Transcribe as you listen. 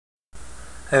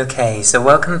Okay, so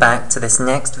welcome back to this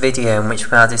next video in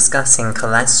which we are discussing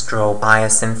cholesterol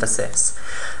biosynthesis.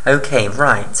 Okay,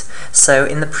 right, so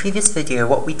in the previous video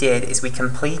what we did is we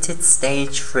completed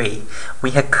stage 3.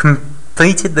 We had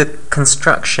completed the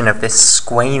construction of this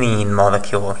squalene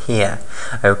molecule here,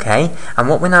 okay? And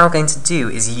what we're now going to do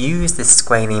is use this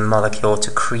squalene molecule to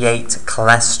create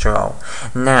cholesterol.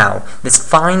 Now, this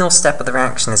final step of the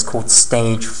reaction is called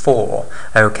stage 4,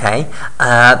 okay?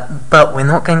 But we're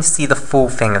not going to see the full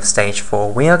thing of stage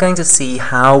 4. We are going to see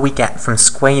how we get from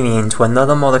squalene to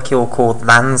another molecule called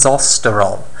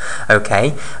lanzosterol,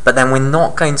 okay? But then we're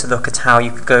not going to look at how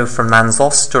you could go from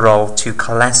lanzosterol to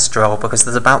cholesterol because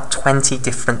there's about 20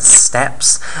 different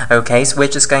steps, okay? So we're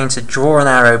just going to draw an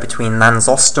arrow between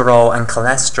lanzosterol and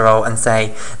cholesterol and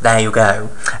say, there you go,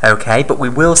 okay? But we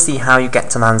will see how you get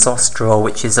to lanzosterol,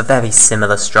 which is a very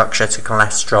similar structure to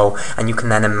cholesterol, and you can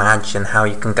then imagine how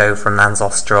you can go from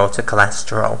lanzosterol to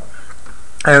cholesterol.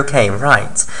 Okay,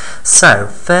 right, so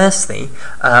firstly,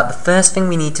 the first thing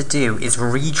we need to do is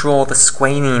redraw the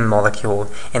squalene molecule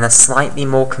in a slightly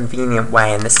more convenient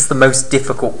way, and this is the most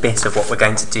difficult bit of what we're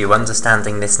going to do,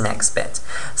 understanding this next bit.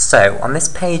 So, on this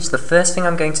page, the first thing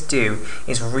I'm going to do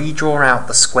is redraw out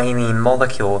the squalene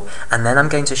molecule, and then I'm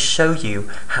going to show you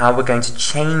how we're going to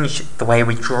change the way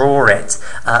we draw it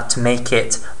to make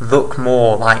it look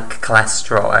more like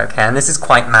cholesterol, okay, and this is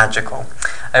quite magical.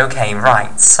 Okay,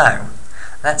 right, so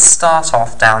let's start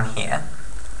off down here.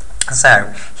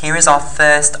 So, here is our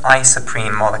first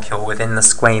isoprene molecule within the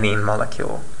squalene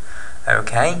molecule.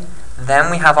 Okay, then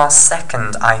we have our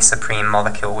second isoprene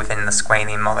molecule within the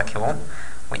squalene molecule,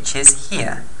 which is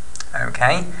here.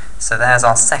 Okay, so there's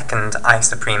our second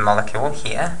isoprene molecule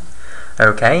here.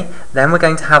 Okay, then we're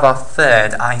going to have our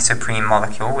third isoprene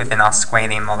molecule within our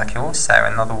squalene molecule, so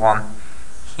another one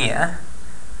here.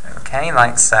 Okay,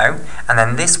 like so, and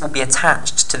then this will be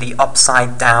attached to the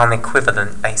upside down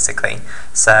equivalent, basically,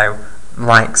 so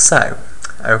like so.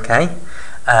 Okay,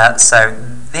 so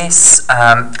this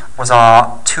was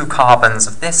our 2 carbons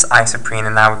of this isoprene,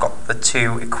 and now we've got the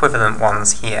 2 equivalent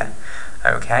ones here.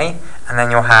 Okay, and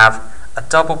then you'll have a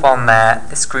double bond there,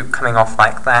 this group coming off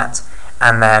like that,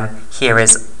 and then here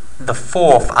is the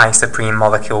 4th isoprene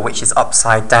molecule, which is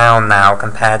upside down now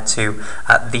compared to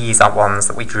these are ones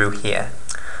that we drew here.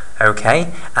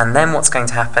 Okay, and then what's going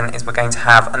to happen is we're going to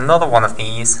have another one of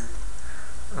these,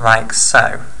 like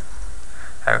so.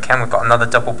 Okay, and we've got another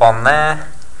double bond there.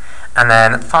 And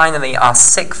then finally our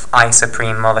 6th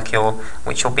isoprene molecule,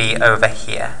 which will be over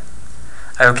here.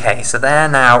 Okay, so there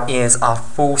now is our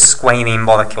full squalene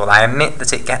molecule. I admit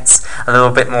that it gets a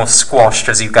little bit more squashed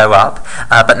as you go up,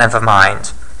 but never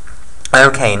mind.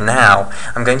 Okay, now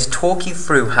I'm going to talk you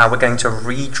through how we're going to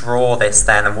redraw this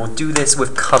then, and we'll do this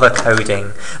with color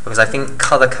coding, because I think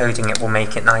color coding it will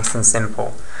make it nice and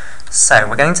simple. So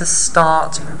we're going to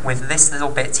start with this little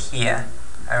bit here,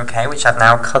 okay, which I've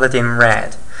now colored in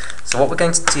red. So what we're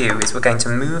going to do is we're going to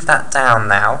move that down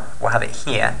now, we'll have it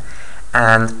here,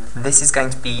 and this is going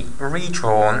to be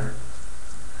redrawn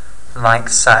like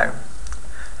so.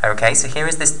 Okay, so here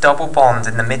is this double bond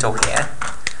in the middle here,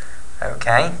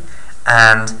 okay,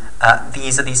 and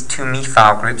these are these 2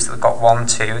 methyl groups that we've got 1,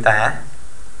 2 there.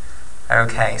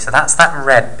 Okay, so that's that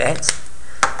red bit.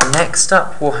 Next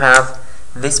up we'll have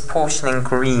this portion in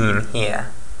green here.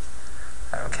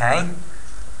 Okay,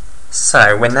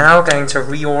 so we're now going to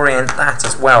reorient that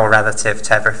as well relative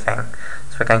to everything.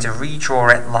 So we're going to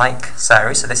redraw it like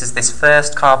so. So this is this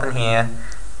first carbon here,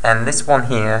 then this one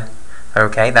here.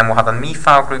 Okay, then we'll have a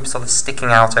methyl group sort of sticking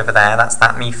out over there, that's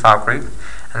that methyl group,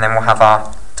 and then we'll have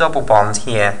our double bond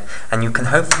here, and you can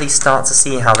hopefully start to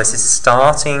see how this is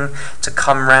starting to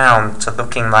come round to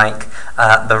looking like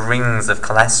the rings of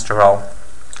cholesterol.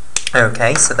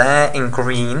 Okay, so there in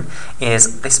green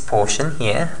is this portion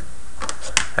here.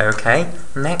 Okay,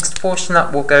 next portion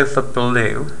up we'll go for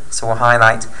blue, so we'll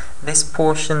highlight this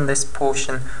portion,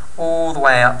 all the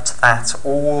way up to that.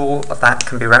 All of that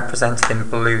can be represented in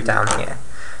blue down here.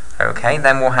 Okay,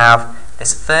 then we'll have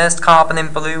this first carbon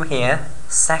in blue here,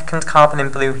 second carbon in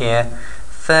blue here,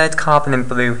 third carbon in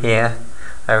blue here.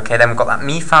 Okay, then we've got that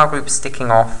methyl group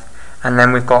sticking off, and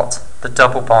then we've got the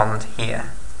double bond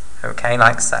here. Okay,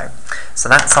 like so. So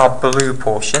that's our blue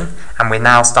portion, and we're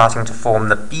now starting to form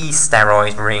the B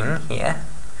steroid ring here.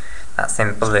 That's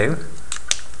in blue.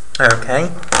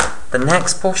 Okay, the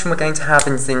next portion we're going to have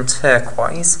is in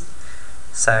turquoise.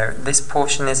 So this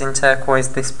portion is in turquoise,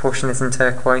 this portion is in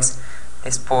turquoise,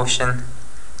 this portion,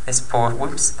 this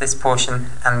portion,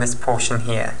 and this portion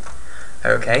here.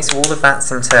 Okay, so all of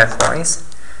that's in turquoise.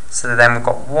 So then we've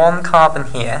got 1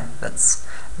 carbon here, that's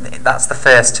the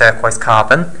first turquoise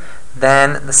carbon.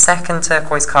 then the second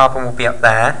turquoise carbon will be up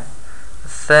there, the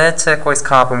third turquoise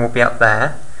carbon will be up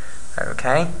there,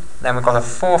 okay, then we've got a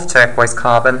fourth turquoise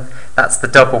carbon, that's the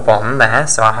double bond there,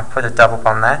 so I have put a double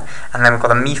bond there, and then we've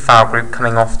got a methyl group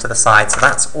coming off to the side, so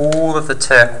that's all of the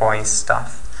turquoise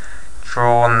stuff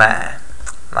drawn there,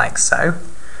 like so.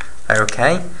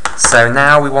 Okay, so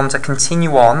now we want to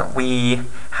continue on. We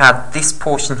had this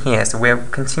portion here, so we're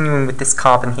continuing with this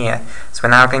carbon here, so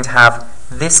we're now going to have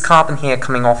this carbon here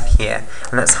coming off here,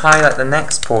 and let's highlight the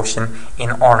next portion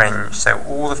in orange. So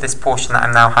all of this portion that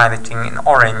I'm now highlighting in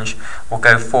orange will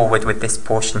go forward with this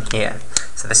portion here.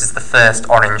 So this is the first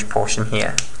orange portion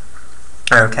here.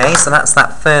 Okay, so that's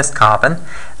that first carbon.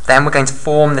 Then we're going to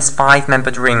form this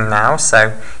 5-membered ring now.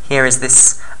 So here is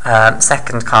this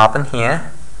second carbon here,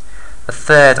 the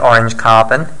third orange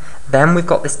carbon. Then we've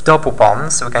got this double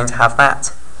bond, so we're going to have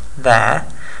that there.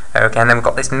 Okay, and then we've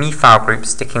got this methyl group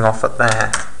sticking off up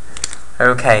there.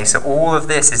 Okay, so all of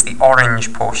this is the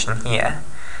orange portion here,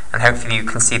 and hopefully you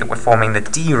can see that we're forming the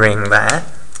D ring there.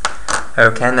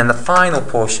 Okay, and then the final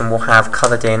portion we'll have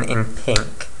coloured in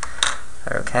pink.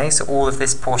 Okay, so all of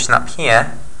this portion up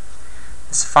here,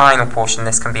 this final portion,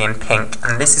 this can be in pink,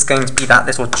 and this is going to be that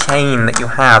little chain that you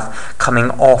have coming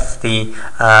off the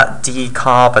D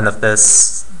carbon of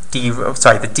this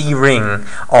the D ring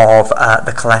of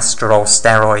the cholesterol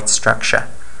steroid structure.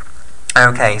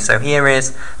 Okay, so here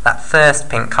is that first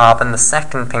pink carbon, the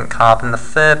second pink carbon, the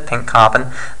third pink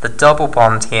carbon, the double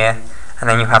bond here, and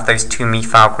then you have those two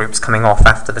methyl groups coming off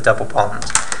after the double bond.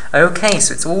 Okay,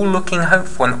 so it's all looking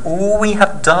hopeful, and all we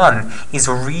have done is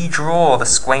redraw the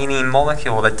squalene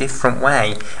molecule a different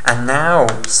way, and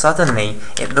now suddenly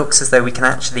it looks as though we can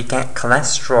actually get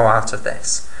cholesterol out of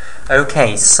this.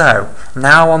 Okay, so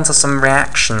now on to some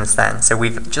reactions then. So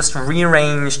we've just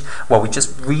rearranged, well, we've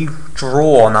just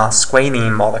redrawn our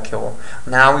squalene molecule.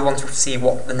 Now we want to see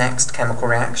what the next chemical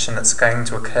reaction that's going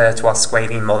to occur to our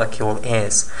squalene molecule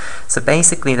is. So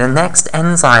basically the next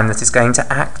enzyme that is going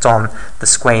to act on the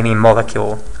squalene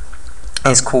molecule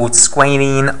is called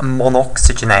squalene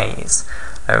monoxygenase.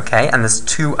 Okay, and there's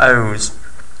two O's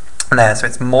there, so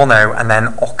it's mono and then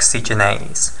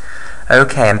oxygenase.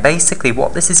 Okay, and basically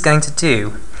what this is going to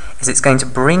do is it's going to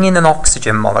bring in an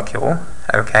oxygen molecule.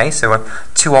 Okay, so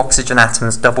two oxygen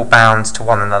atoms double bound to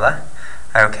one another.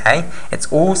 Okay, it's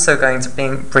also going to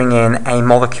bring in a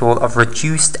molecule of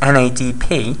reduced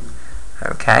NADP.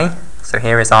 Okay, so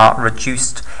here is our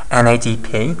reduced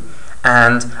NADP,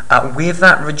 and with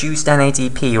that reduced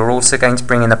NADP you're also going to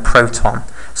bring in a proton.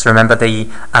 So remember, the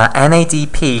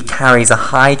NADP carries a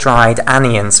hydride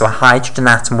anion, so a hydrogen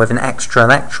atom with an extra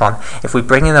electron. If we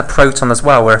bring in a proton as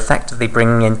well, we're effectively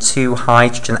bringing in two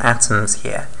hydrogen atoms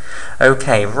here.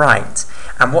 Okay, right.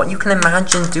 And what you can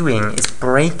imagine doing is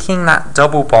breaking that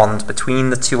double bond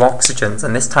between the two oxygens,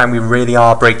 and this time we really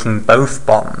are breaking both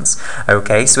bonds.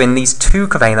 Okay, so in these two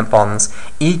covalent bonds,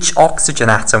 each oxygen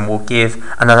atom will give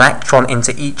an electron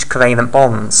into each covalent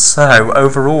bond. So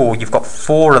overall, you've got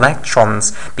 4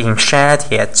 electrons being shared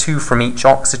here, 2 from each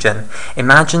oxygen.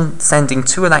 Imagine sending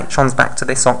 2 electrons back to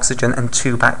this oxygen and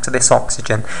 2 back to this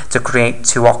oxygen to create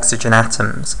 2 oxygen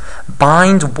atoms.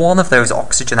 Bind one of those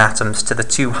oxygen atoms to the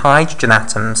 2 hydrogen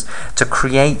atoms to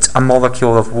create a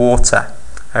molecule of water.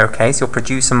 Okay, so you'll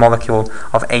produce a molecule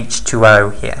of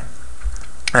H2O here.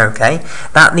 Okay,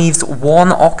 that leaves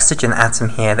 1 oxygen atom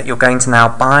here that you're going to now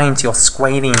bind to your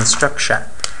squalene structure.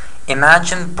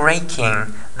 Imagine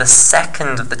breaking the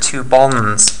second of the 2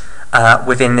 bonds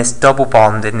within this double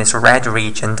bond in this red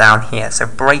region down here. So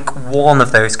break one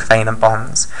of those covalent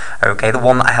bonds. Okay, the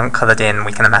one that I haven't coloured in,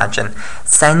 we can imagine.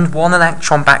 Send 1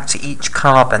 electron back to each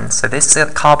carbon. So this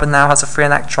carbon now has a free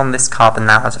electron, this carbon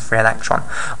now has a free electron.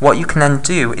 What you can then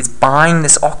do is bind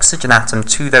this oxygen atom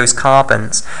to those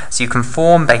carbons. So you can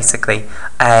form basically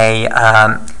a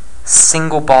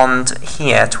single bond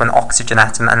here to an oxygen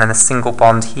atom and then a single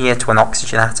bond here to an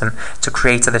oxygen atom to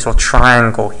create a little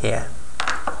triangle here.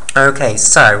 Okay,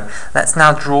 so let's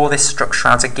now draw this structure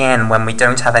out again when we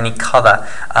don't have any colour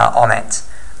on it.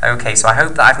 Okay, so I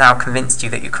hope that I've now convinced you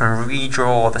that you can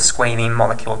redraw the squalene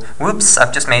molecule. Whoops,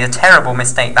 I've just made a terrible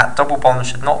mistake. That double bond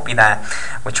should not be there.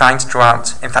 We're trying to draw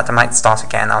out, in fact I might start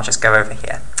again, I'll just go over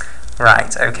here.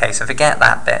 Right, okay, so forget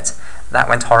that bit. That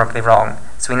went horribly wrong.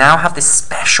 So we now have this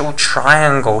special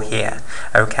triangle here,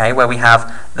 okay, where we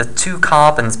have the 2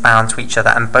 carbons bound to each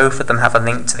other and both of them have a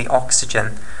link to the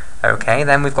oxygen. Okay,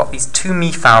 then we've got these 2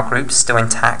 methyl groups still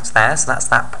intact there, so that's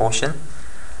that portion.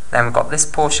 Then we've got this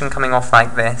portion coming off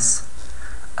like this,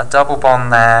 a double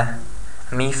bond there,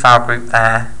 a methyl group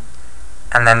there,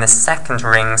 and then the second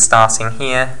ring starting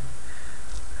here.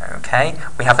 Okay,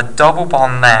 we have a double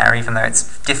bond there, even though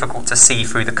it's difficult to see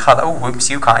through the colour. Oh, whoops,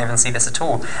 you can't even see this at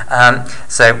all.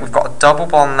 So we've got a double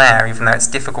bond there, even though it's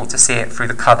difficult to see it through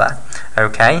the colour.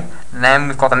 Okay, then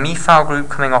we've got a methyl group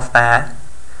coming off there.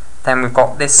 Then we've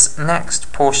got this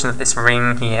next portion of this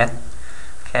ring here.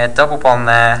 Okay, a double bond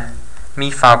there,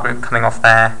 methyl group coming off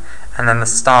there, and then the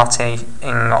starting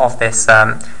of this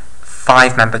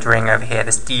 5-membered ring over here,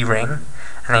 this D ring.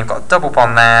 And then you've got a double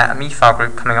bond there, a methyl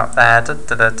group coming up there,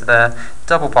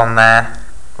 double bond there,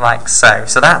 like so.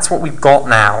 So that's what we've got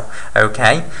now,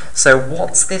 okay? So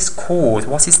what's this called?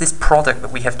 What is this product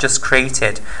that we have just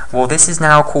created? Well, this is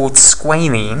now called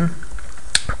squalene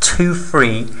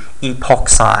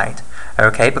 2,3-epoxide,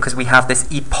 okay? Because we have this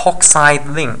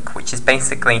epoxide link, which is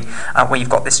basically where you've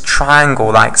got this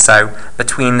triangle like so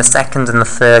between the second and the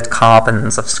third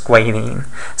carbons of squalene.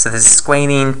 So there's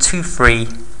squalene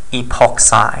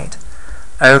 2,3-epoxide.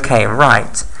 Okay,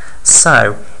 right.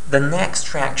 So the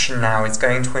next reaction now is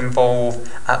going to involve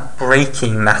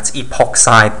breaking that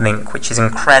epoxide link, which is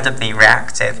incredibly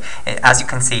reactive. As you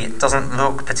can see, it doesn't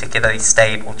look particularly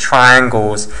stable.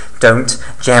 Triangles don't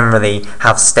generally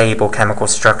have stable chemical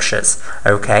structures.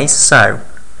 Okay, so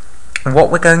what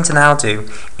we're going to now do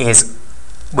is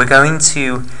we're going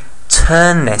to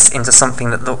turn this into something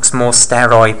that looks more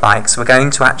steroid-like. So we're going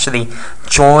to actually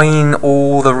join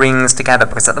all the rings together,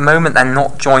 because at the moment they're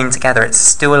not joined together, it's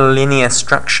still a linear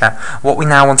structure. What we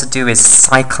now want to do is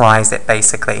cyclize it,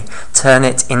 basically. Turn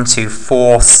it into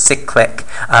 4 cyclic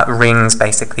rings,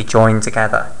 basically, joined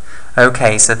together.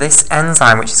 Okay, so this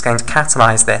enzyme which is going to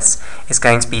catalyze this is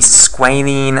going to be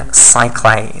squalene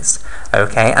cyclase.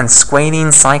 Okay, and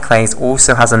squalene cyclase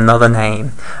also has another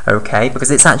name, okay,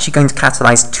 because it's actually going to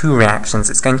catalyze 2 reactions.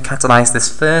 It's going to catalyze this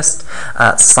first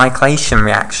cyclation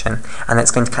reaction, and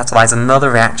it's going to catalyze another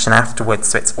reaction afterwards.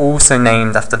 So it's also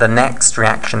named after the next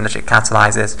reaction that it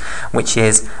catalyzes, which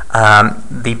is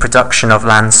the production of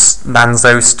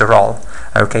lanzosterol.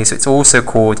 Okay, so it's also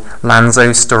called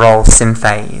lanzosterol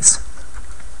synthase.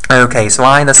 Okay, so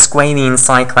either squalene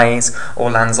cyclase or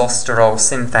lanzosterol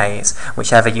synthase,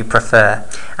 whichever you prefer.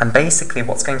 And basically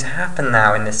what's going to happen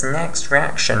now in this next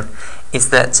reaction is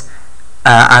that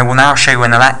I will now show you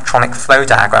an electronic flow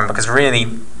diagram, because really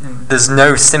there's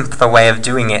no simpler way of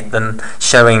doing it than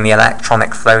showing the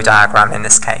electronic flow diagram in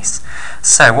this case.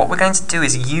 So what we're going to do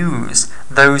is use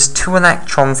those 2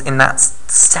 electrons in that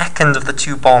second of the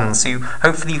 2 bonds. So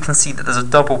hopefully you can see that there's a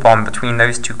double bond between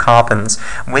those 2 carbons.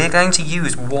 We're going to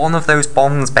use one of those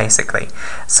bonds, basically.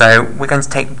 So we're going to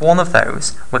take one of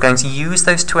those. We're going to use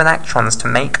those 2 electrons to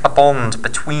make a bond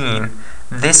between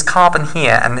this carbon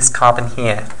here and this carbon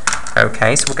here.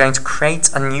 Okay, so we're going to create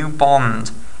a new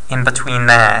bond in between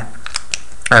there.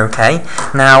 Okay,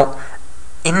 now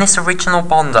in this original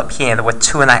bond up here there were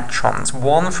 2 electrons,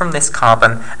 one from this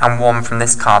carbon and one from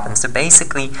this carbon. So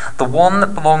basically the one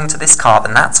that belonged to this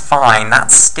carbon, that's fine,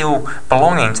 that's still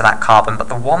belonging to that carbon, but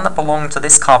the one that belonged to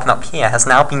this carbon up here has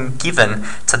now been given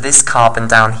to this carbon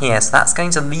down here. So that's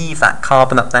going to leave that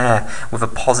carbon up there with a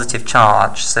positive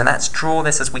charge. So let's draw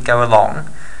this as we go along.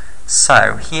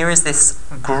 So here is this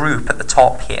group at the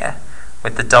top here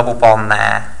with the double bond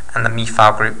there and the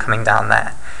methyl group coming down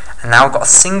there. And now we've got a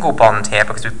single bond here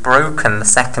because we've broken the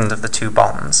second of the 2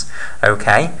 bonds.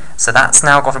 Okay, so that's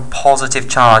now got a positive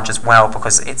charge as well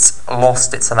because it's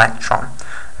lost its electron.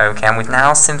 Okay, and we've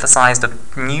now synthesized a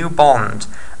new bond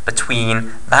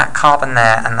between that carbon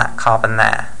there and that carbon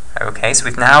there. Okay, so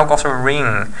we've now got a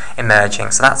ring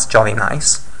emerging, so that's jolly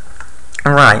nice.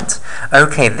 Right,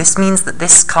 okay, this means that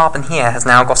this carbon here has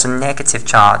now got a negative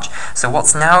charge. So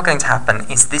what's now going to happen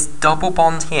is this double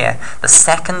bond here, the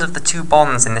second of the 2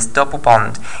 bonds in this double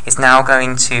bond, is now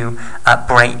going to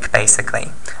break,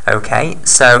 basically. Okay,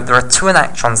 so there are 2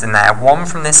 electrons in there, one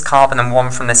from this carbon and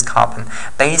one from this carbon.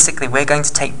 Basically, we're going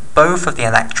to take both of the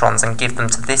electrons and give them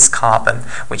to this carbon,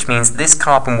 which means this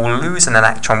carbon will lose an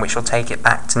electron, which will take it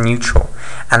back to neutral.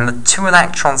 And the 2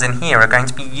 electrons in here are going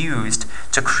to be used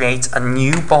to create a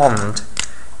new bond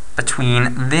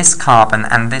between this carbon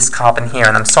and this carbon here.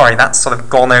 And I'm sorry, that's sort of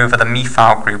gone over the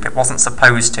methyl group. It wasn't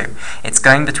supposed to. It's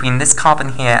going between this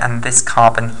carbon here and this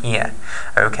carbon here.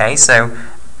 Okay, so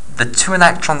the 2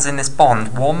 electrons in this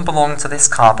bond, one belong to this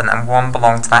carbon and one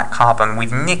belong to that carbon.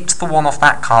 We've nicked the one off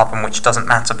that carbon, which doesn't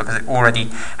matter because it already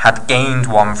had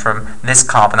gained one from this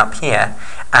carbon up here.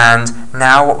 And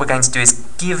now what we're going to do is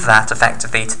give that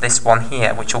effectively to this one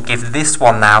here, which will give this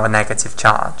one now a negative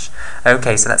charge.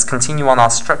 Okay, so let's continue on our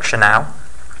structure now.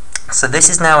 So this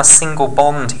is now a single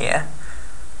bond here.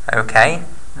 Okay,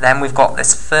 then we've got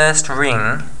this first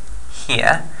ring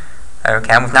here.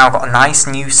 Okay, and we've now got a nice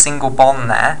new single bond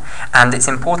there, and it's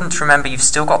important to remember you've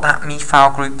still got that methyl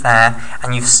group there,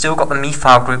 and you've still got the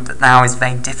methyl group that now is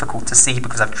very difficult to see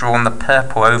because I've drawn the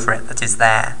purple over it that is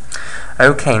there.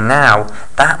 Okay, now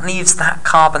that leaves that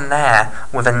carbon there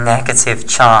with a negative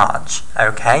charge.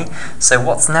 Okay, so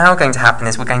what's now going to happen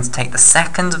is we're going to take the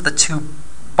second of the two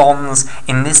bonds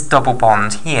in this double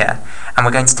bond here, and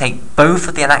we're going to take both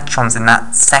of the electrons in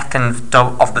that second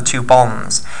of the two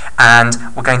bonds, and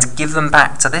we're going to give them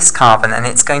back to this carbon, and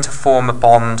it's going to form a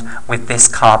bond with this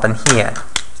carbon here.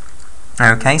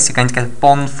 Okay, so you're going to get a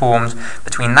bond formed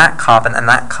between that carbon and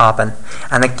that carbon,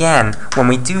 and again, when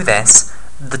we do this,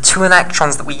 the two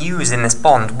electrons that we use in this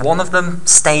bond, one of them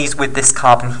stays with this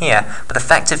carbon here, but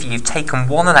effectively you've taken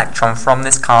one electron from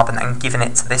this carbon and given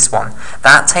it to this one.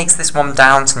 That takes this one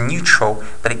down to neutral,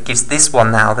 but it gives this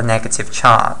one now the negative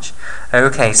charge.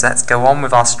 Okay, so let's go on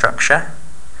with our structure.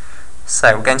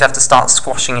 So we're going to have to start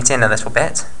squashing it in a little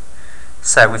bit.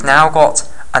 So we've now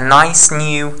got a nice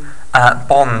new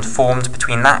bond formed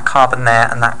between that carbon there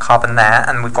and that carbon there,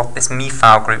 and we've got this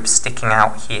methyl group sticking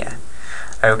out here.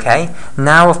 Okay,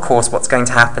 now of course what's going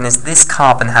to happen is this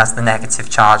carbon has the negative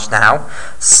charge now,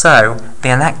 so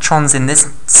the electrons in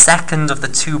this second of the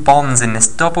two bonds in this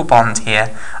double bond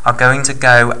here are going to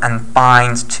go and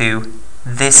bind to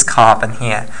this carbon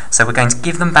here. So we're going to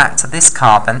give them back to this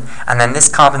carbon, and then this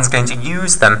carbon is going to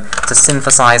use them to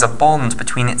synthesize a bond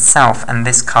between itself and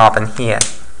this carbon here.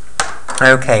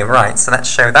 Okay, right, so let's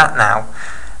show that now.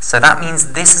 So that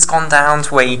means this has gone down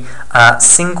to a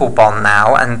single bond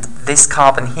now, and this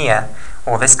carbon here,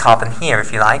 or this carbon here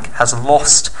if you like, has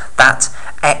lost that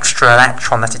extra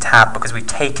electron that it had because we've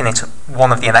taken it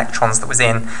one of the electrons that was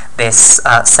in this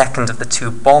second of the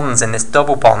two bonds in this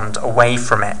double bond away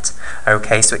from it.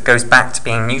 Okay, so it goes back to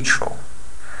being neutral.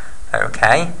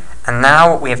 Okay, and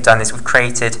now what we have done is we've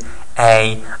created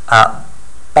a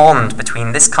bond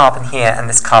between this carbon here and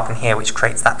this carbon here, which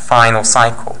creates that final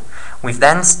cycle. We've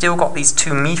then still got these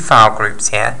two methyl groups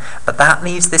here, but that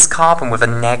leaves this carbon with a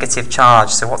negative charge.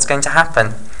 So what's going to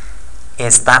happen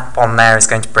is that bond there is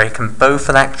going to break, and both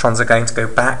electrons are going to go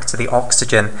back to the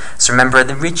oxygen. So remember,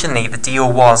 originally the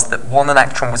deal was that one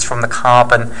electron was from the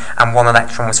carbon and one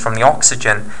electron was from the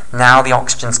oxygen. Now the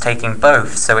oxygen's taking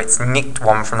both, so it's nicked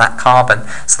one from that carbon.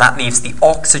 So that leaves the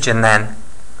oxygen then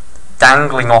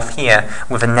dangling off here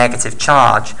with a negative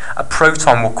charge. A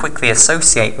proton will quickly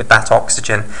associate with that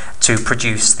oxygen to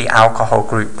produce the alcohol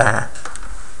group there.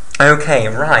 Okay,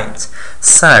 right,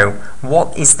 so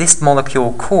what is this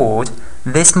molecule called?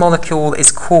 This molecule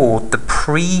is called the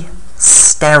pre-sterol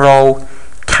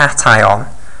cation,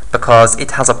 because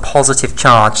it has a positive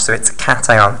charge, so it's a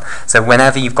cation. So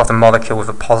whenever you've got a molecule with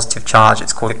a positive charge,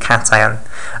 it's called a cation.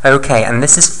 Okay, and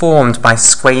this is formed by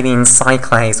squalene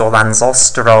cyclase or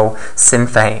lanzosterol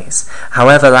synthase.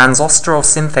 However, lanzosterol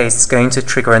synthase is going to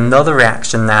trigger another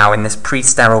reaction now in this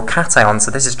pre-sterol cation,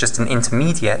 so this is just an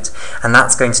intermediate, and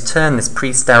that's going to turn this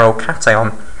pre-sterol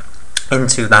cation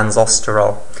into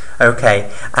lanzosterol. Okay,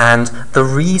 and the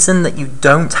reason that you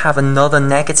don't have another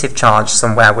negative charge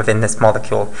somewhere within this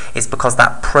molecule is because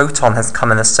that proton has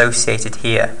come and associated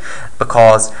here,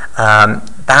 because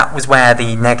that was where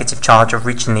the negative charge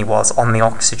originally was, on the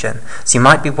oxygen. So you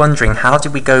might be wondering, how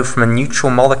did we go from a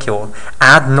neutral molecule,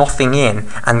 add nothing in,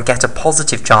 and get a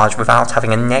positive charge without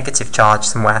having a negative charge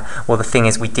somewhere? Well, the thing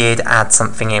is, we did add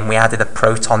something in. We added a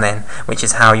proton in, which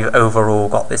is how you overall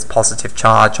got this positive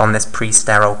charge on this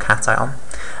pre-sterol cation.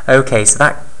 Okay, so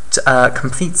that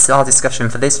completes our discussion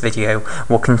for this video.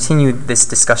 We'll continue this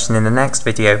discussion in the next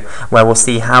video, where we'll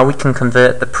see how we can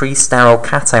convert the pre-sterol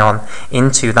cation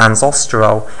into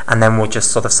lanzosterol, and then we'll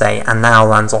just sort of say, and now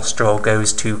lanzosterol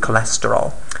goes to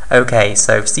cholesterol. Okay,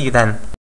 so see you then.